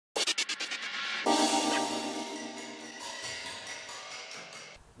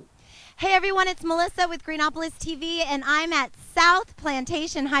Hey everyone, it's Melissa with Greenopolis TV, and I'm at South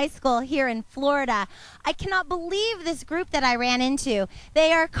Plantation High School here in Florida. I cannot believe this group that I ran into.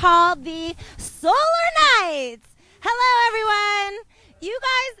 They are called the Solar Knights. Hello everyone. You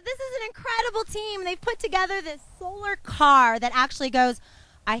guys, this is an incredible team. They've put together this solar car that actually goes,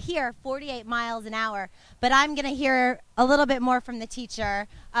 I hear, 48 miles an hour. But I'm going to hear a little bit more from the teacher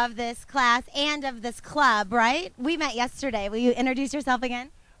of this class and of this club, right? We met yesterday. Will you introduce yourself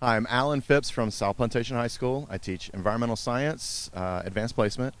again? Hi, I'm Allan Phipps from South Plantation High School. I teach environmental science, advanced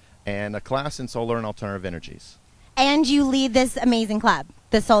placement, and a class in solar and alternative energies. And you lead this amazing club,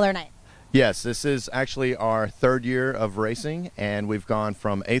 the Solar Knights. Yes, this is actually our third year of racing, and we've gone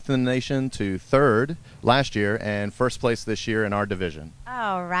from 8th in the nation to 3rd last year and 1st place this year in our division.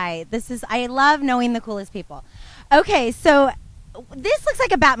 All right. I love knowing the coolest people. Okay, so this looks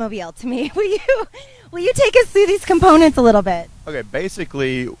like a Batmobile to me. Will you take us through these components a little bit? Okay,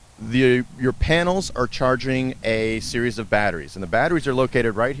 basically your panels are charging a series of batteries, and the batteries are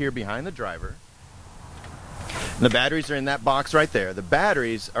located right here behind the driver. And the batteries are in that box right there. The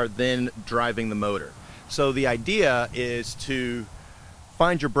batteries are then driving the motor. So the idea is to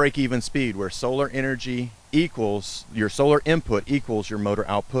find your break-even speed where solar energy equals your solar input equals your motor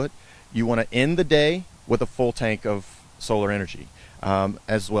output. You want to end the day with a full tank of solar energy,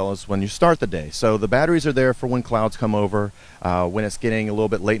 as well as when you start the day. So the batteries are there for when clouds come over, when it's getting a little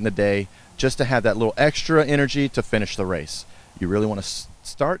bit late in the day, just to have that little extra energy to finish the race. You really want to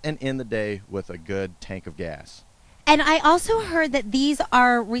start and end the day with a good tank of gas. And I also heard that these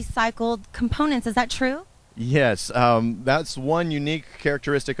are recycled components. Is that true? Yes, that's one unique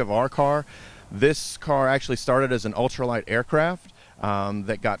characteristic of our car. This car actually started as an ultralight aircraft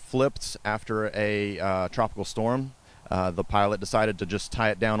that got flipped after a tropical storm. The pilot decided to just tie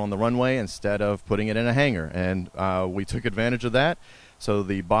it down on the runway instead of putting it in a hangar, and we took advantage of that. So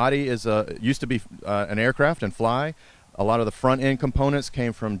the body used to be an aircraft and fly. A lot of the front end components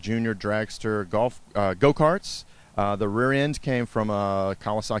came from junior dragster go-karts. The rear end came from a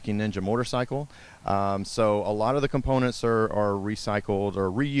Kawasaki Ninja motorcycle. So a lot of the components are recycled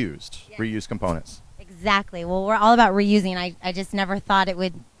or reused, reused components. Exactly. Well, we're all about reusing. I just never thought it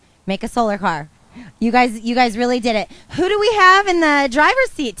would make a solar car. You guys really did it. Who do we have in the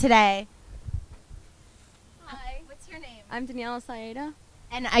driver's seat today? Hi. What's your name? I'm Daniela Saeda.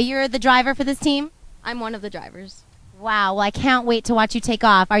 And you're the driver for this team? I'm one of the drivers. Wow. Well, I can't wait to watch you take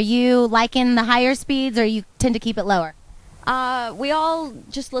off. Are you liking the higher speeds, or you tend to keep it lower? We all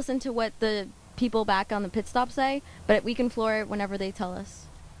just listen to what the people back on the pit stop say, but we can floor it whenever they tell us.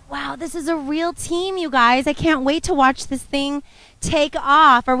 Wow, this is a real team, you guys. I can't wait to watch this thing take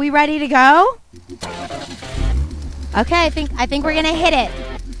off. Are we ready to go? Okay, I think we're gonna hit it.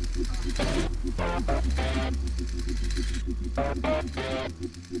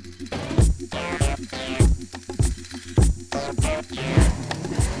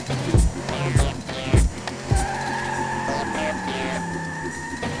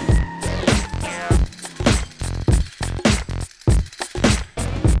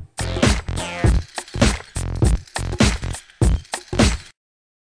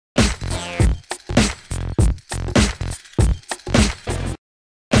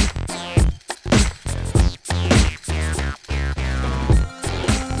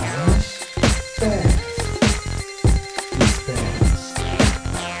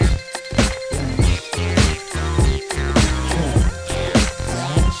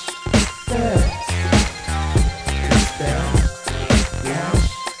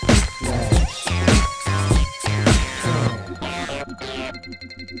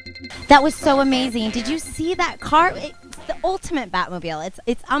 That was so amazing. Did you see that car? It's the ultimate Batmobile.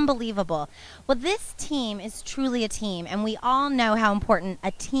 It's unbelievable. Well, this team is truly a team, and we all know how important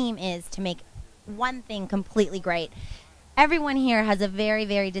a team is to make one thing completely great. Everyone here has a very,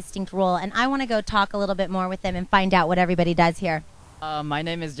 very distinct role, and I want to go talk a little bit more with them and find out what everybody does here. My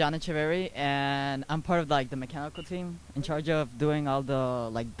name is John Echeverry, and I'm part of the mechanical team in charge of doing all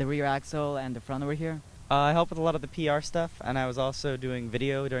the rear axle and the front over here. I help with a lot of the PR stuff, and I was also doing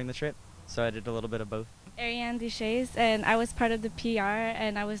video during the trip, so I did a little bit of both. Ariane Duchesne, and I was part of the PR,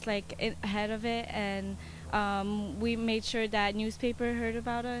 and I was ahead of it, and we made sure that newspaper heard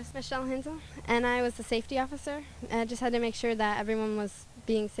about us. Michelle Hensel, and I was the safety officer. I just had to make sure that everyone was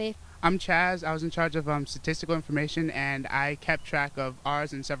being safe. I'm Chaz. I was in charge of statistical information, and I kept track of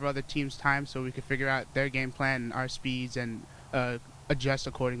ours and several other teams' time so we could figure out their game plan and our speeds and adjust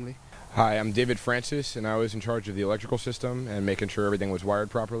accordingly. Hi, I'm David Francis, and I was in charge of the electrical system and making sure everything was wired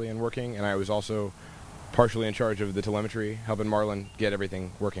properly and working, and I was also partially in charge of the telemetry, helping Marlon get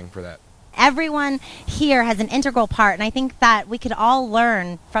everything working for that. everyone here has an integral part, and I think that we could all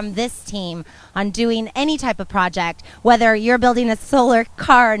learn from this team on doing any type of project, whether you're building a solar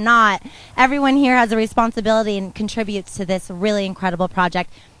car or not. Everyone here has a responsibility and contributes to this really incredible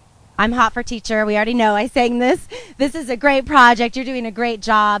project. I'm hot for teacher. We already know I sang this. This is a great project. You're doing a great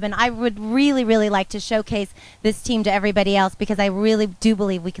job. And I would really, really like to showcase this team to everybody else because I really do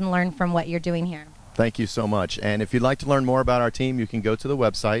believe we can learn from what you're doing here. Thank you so much. And if you'd like to learn more about our team, you can go to the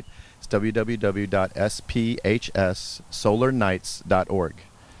website. It's www.sphsolarnights.org.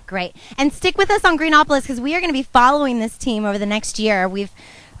 Great. And stick with us on Greenopolis because we are going to be following this team over the next year. We've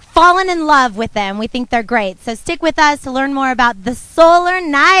fallen in love with them. We think they're great. So stick with us to learn more about the Solar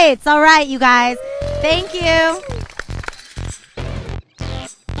Nights. All right, you guys. Thank you.